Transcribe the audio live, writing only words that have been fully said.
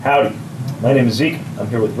Howdy, my name is Zeke. I'm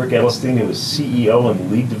here with Ryk Edelstein, who is CEO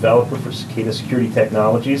and lead developer for Cicada Security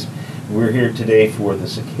Technologies. We're here today for the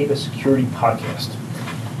Cicada Security Podcast.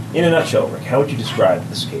 In a nutshell, Ryk, how would you describe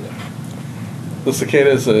the Cicada? The Cicada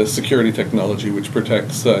is a security technology which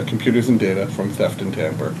protects computers and data from theft and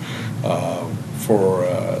tamper.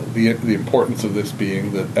 The importance of this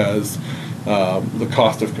being that as the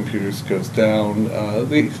cost of computers goes down,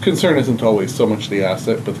 the concern isn't always so much the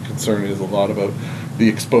asset, but the concern is a lot about the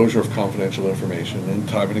exposure of confidential information. And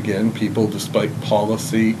time and again, people, despite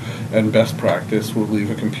policy and best practice, will leave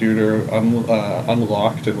a computer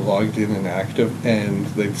unlocked and logged in and active, and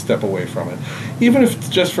they'd step away from it. Even if it's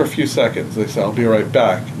just for a few seconds, they say, I'll be right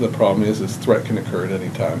back. The problem is threat can occur at any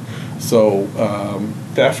time. So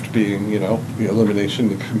theft being, the elimination,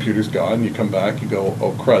 the computer's gone, you come back, you go,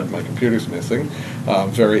 oh crud, my computer's missing,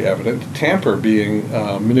 very evident. Tamper being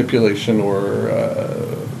manipulation or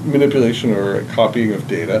copying of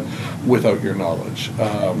data without your knowledge,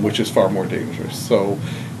 which is far more dangerous. So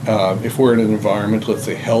if we're in an environment, let's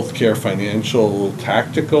say healthcare, financial,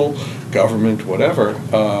 tactical, government, whatever,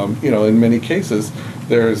 in many cases,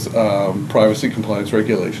 there's privacy compliance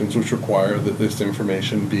regulations which require that this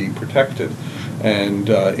information be protected. And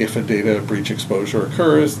if a data breach exposure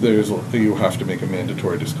occurs, you have to make a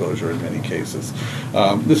mandatory disclosure in many cases.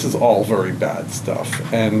 This is all very bad stuff.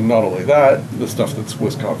 And not only that, the stuff that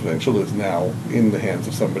was confidential is now in the hands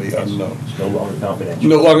of somebody unknown. It's no longer confidential.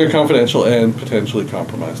 No longer confidential and potentially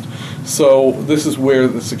compromised. So this is where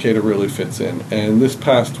the Cicada really fits in. And this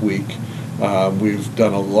past week, we've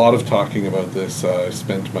done a lot of talking about this. I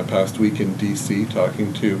spent my past week in D.C.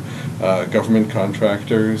 talking to government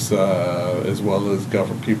contractors as well as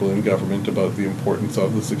people in government about the importance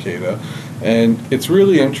of the Cicada. And it's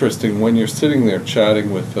really interesting when you're sitting there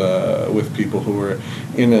chatting with people who are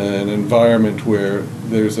in an environment where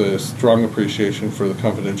there's a strong appreciation for the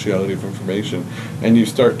confidentiality of information, and you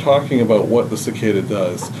start talking about what the Cicada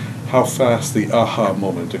does, how fast the aha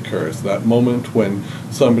moment occurs. That moment when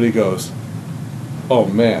somebody goes, oh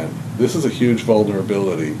man, this is a huge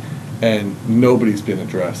vulnerability and nobody's been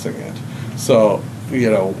addressing it. So,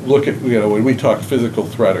 look at, when we talk physical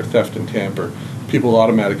threat or theft and tamper, people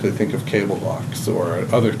automatically think of cable locks or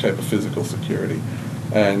other type of physical security.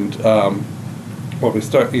 And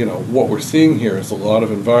what we're seeing here is a lot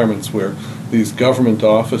of environments where these government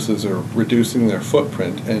offices are reducing their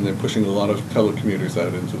footprint and they're pushing a lot of telecommuters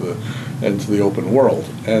out into the open world.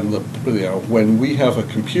 And when we have a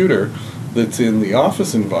computer that's in the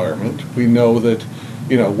office environment, we know that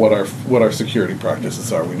what our security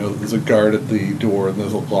practices are. We know that there's a guard at the door and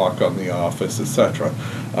there's a lock on the office, etc.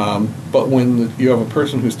 But when you have a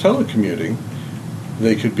person who's telecommuting,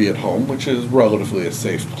 they could be at home, which is relatively a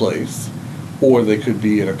safe place, or they could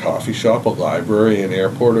be in a coffee shop, a library, an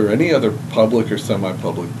airport, or any other public or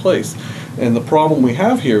semi-public place. And the problem we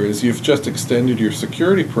have here is you've just extended your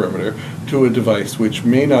security perimeter to a device which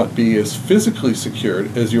may not be as physically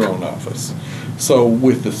secured as your own office. So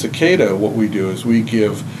with the Cicada, what we do is we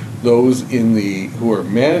give those who are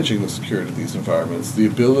managing the security of these environments the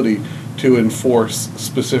ability to enforce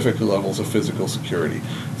specific levels of physical security.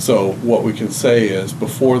 So what we can say is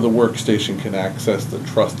before the workstation can access the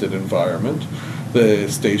trusted environment, the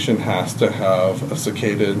station has to have a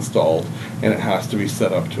Cicada installed and it has to be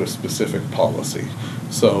set up to a specific policy.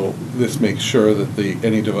 So this makes sure that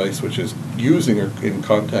any device which is using or in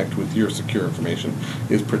contact with your secure information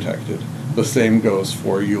is protected. The same goes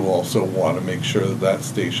for you also want to make sure that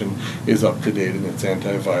station is up to date in its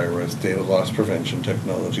antivirus, data loss prevention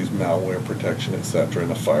technologies, malware protection, etc.,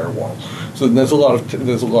 and a firewall. So there's a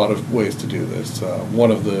lot of ways to do this.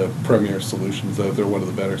 One of the premier solutions out there, one of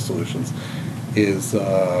the better solutions, is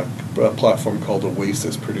a platform called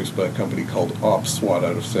OESIS, produced by a company called OpsSWAT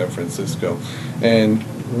out of San Francisco. And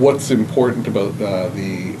what's important about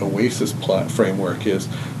the OESIS framework is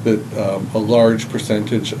that a large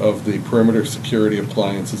percentage of the perimeter security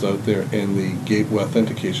appliances out there and the gateway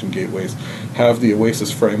authentication gateways have the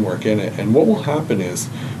OESIS framework in it. And what will happen is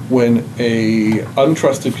when a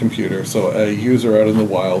untrusted computer, so a user out in the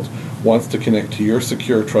wild, wants to connect to your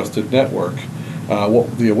secure trusted network,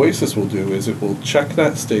 what the OESIS will do is it will check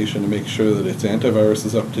that station to make sure that its antivirus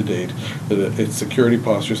is up to date, that its security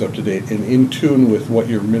posture is up to date, and in tune with what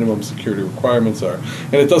your minimum security requirements are.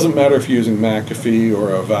 And it doesn't matter if you're using McAfee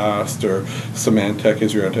or Avast or Symantec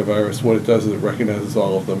as your antivirus. What it does is it recognizes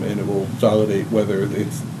all of them and it will validate whether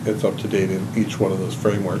it's up to date in each one of those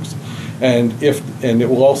frameworks. and it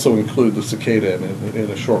will also include the Cicada in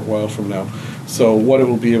a short while from now. So what it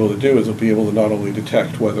will be able to do is it'll be able to not only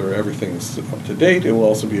detect whether everything's up to date, it will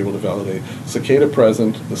also be able to validate Cicada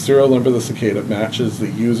present, the serial number of the Cicada matches the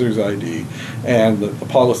user's ID, and the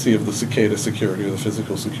policy of the Cicada security, or the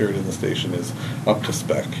physical security of the station, is up to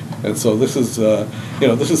spec. And so this is,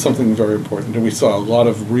 this is something very important. And we saw a lot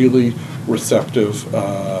of really receptive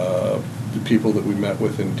people that we met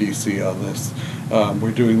with in DC on this.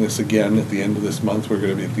 We're doing this again at the end of this month. We're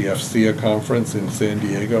going to be at the FCA conference in San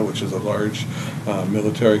Diego, which is a large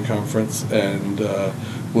military conference, and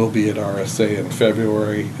we'll be at RSA in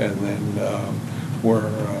February, and then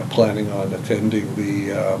we're planning on attending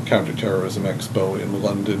the Counterterrorism Expo in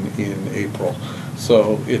London in April.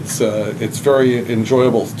 So it's very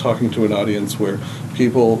enjoyable talking to an audience where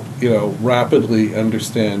people, rapidly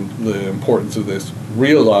understand the importance of this,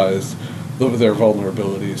 realize their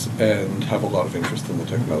vulnerabilities, and have a lot of interest in the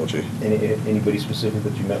technology. Anybody specific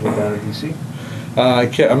that you met with down in DC?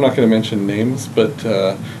 I'm not going to mention names, but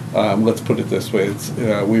let's put it this way: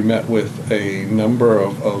 we met with a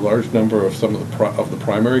large number of some of the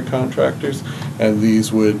primary contractors, and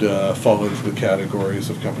these would fall into the categories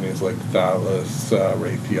of companies like Thales,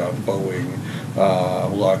 Raytheon, Boeing,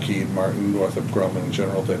 Lockheed Martin, Northrop Grumman,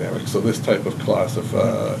 General Dynamics. So this type of class of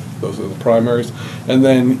those are the primaries, and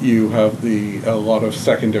then you have a lot of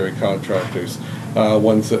secondary contractors.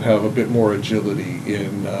 Ones that have a bit more agility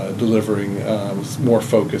in delivering more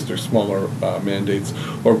focused or smaller mandates,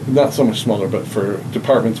 or not so much smaller, but for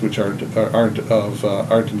departments which aren't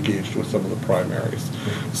engaged with some of the primaries.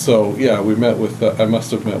 So yeah, we met with I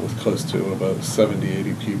must have met with close to about 70,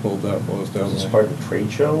 80 people. That was down there. Is this part of a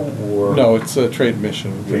trade show, or? No, it's a trade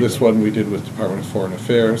mission. This one we did with Department of Foreign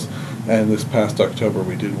Affairs, and this past October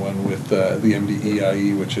we did one with the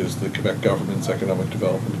MDEIE, which is the Quebec Government's Economic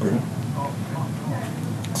Development Group.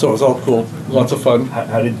 So it was all cool, lots of fun.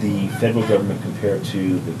 How did the federal government compare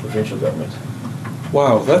to the provincial government?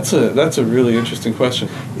 Wow, that's a really interesting question.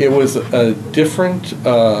 It was a different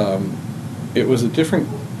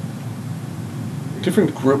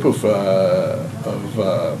group of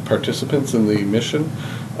participants in the mission.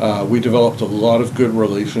 We developed a lot of good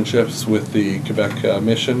relationships with the Quebec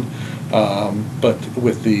mission, but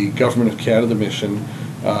with the Government of Canada mission,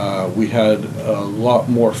 we had a lot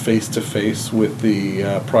more face-to-face with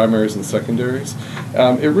the primaries and secondaries.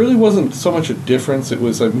 It really wasn't so much a difference. It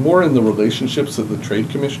was more in the relationships that the trade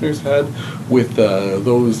commissioners had with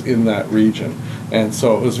those in that region. And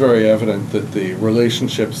so it was very evident that the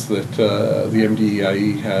relationships that the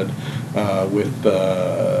MDEIE had with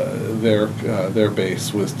their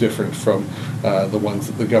base was different from the ones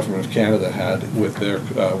that the Government of Canada had with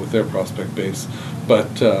their prospect base.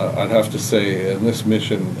 But I'd have to say, in this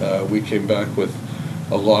mission, we came back with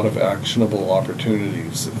a lot of actionable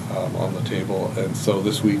opportunities on the table, and so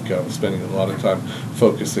this week I'm spending a lot of time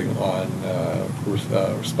focusing on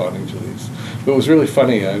responding to these. But it was really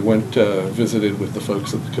funny. I went visited with the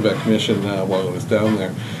folks at the Quebec mission while I was down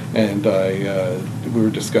there, and we were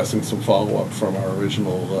discussing some follow-up from our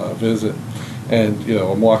original visit. And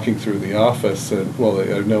I'm walking through the office, and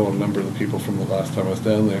I know a number of the people from the last time I was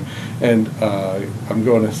down there, and I'm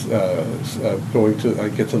I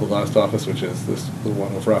get to the last office, which is the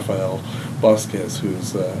one of Rafael Vasquez, who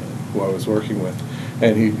I was working with,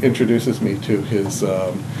 and he introduces me to his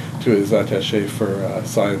attaché for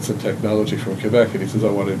science and technology from Quebec, and he says, "I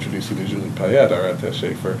want to introduce you to Julie Payette, our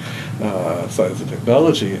attaché for science and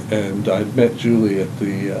technology." And I'd met Julie at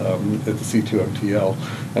the C2MTL,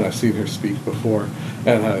 and I've seen her speak before.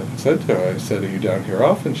 And I said to her, "Are you down here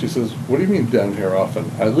often?" She says, "What do you mean down here often?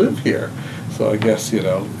 I live here." So I guess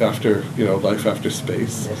after life after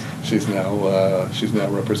space, yes. She's now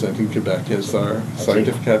representing Quebec as our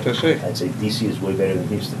scientific attaché. I'd say DC is way better than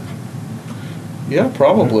Houston. Yeah,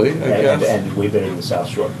 probably, I guess. And way better than the South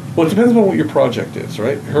Shore. Well, it depends on what your project is,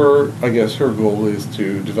 right? Her goal is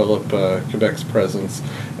to develop Quebec's presence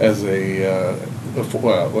as in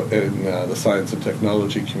the science and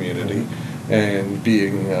technology community, and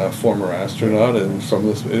being a former astronaut, and from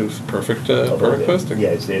this, it was perfect posting.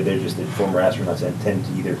 Yeah, they're just the former astronauts that tend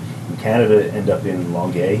to either in Canada end up in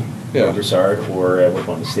Longueuil, or Broussard, or work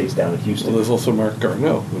on the States down in Houston. Well, there's also Marc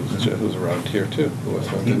Garneau, who's around here too, who was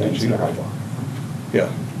Yeah,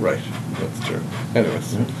 right. That's true.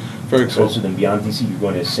 Anyways, very cool. So then beyond DC, you're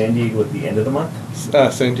going to San Diego at the end of the month?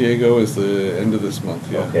 San Diego is the end of this month,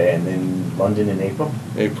 yeah. Okay, and then London in April?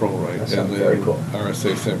 April, right. That sounds very cool.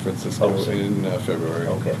 RSA San Francisco in February.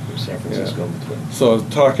 Okay, San Francisco in between. So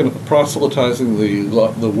proselytizing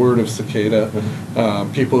the word of Cicada,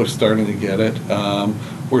 people are starting to get it.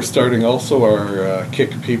 We're starting also our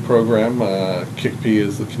KICP program. KICP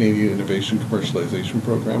is the Canadian Innovation Commercialization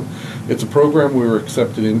Program. It's a program we were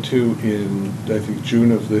accepted into in, I think, June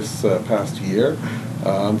of this past year.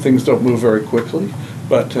 Things don't move very quickly,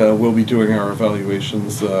 but we'll be doing our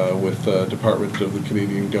evaluations with the Department of the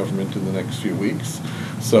Canadian Government in the next few weeks.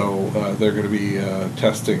 So they're going to be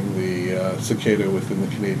testing the Cicada within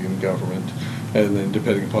the Canadian government, and then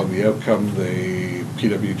depending upon the outcome, the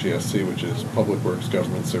PWGSC, which is Public Works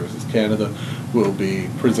Government Services Canada, will be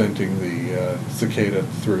presenting the Cicada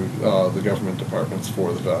through the government departments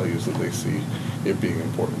for the values that they see it being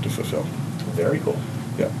important to fulfill. Very cool.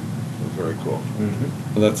 Yeah, very cool.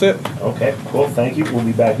 Mm-hmm. And that's it. Okay, cool. Thank you. We'll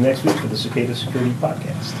be back next week for the Cicada Security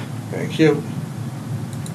Podcast. Thank you.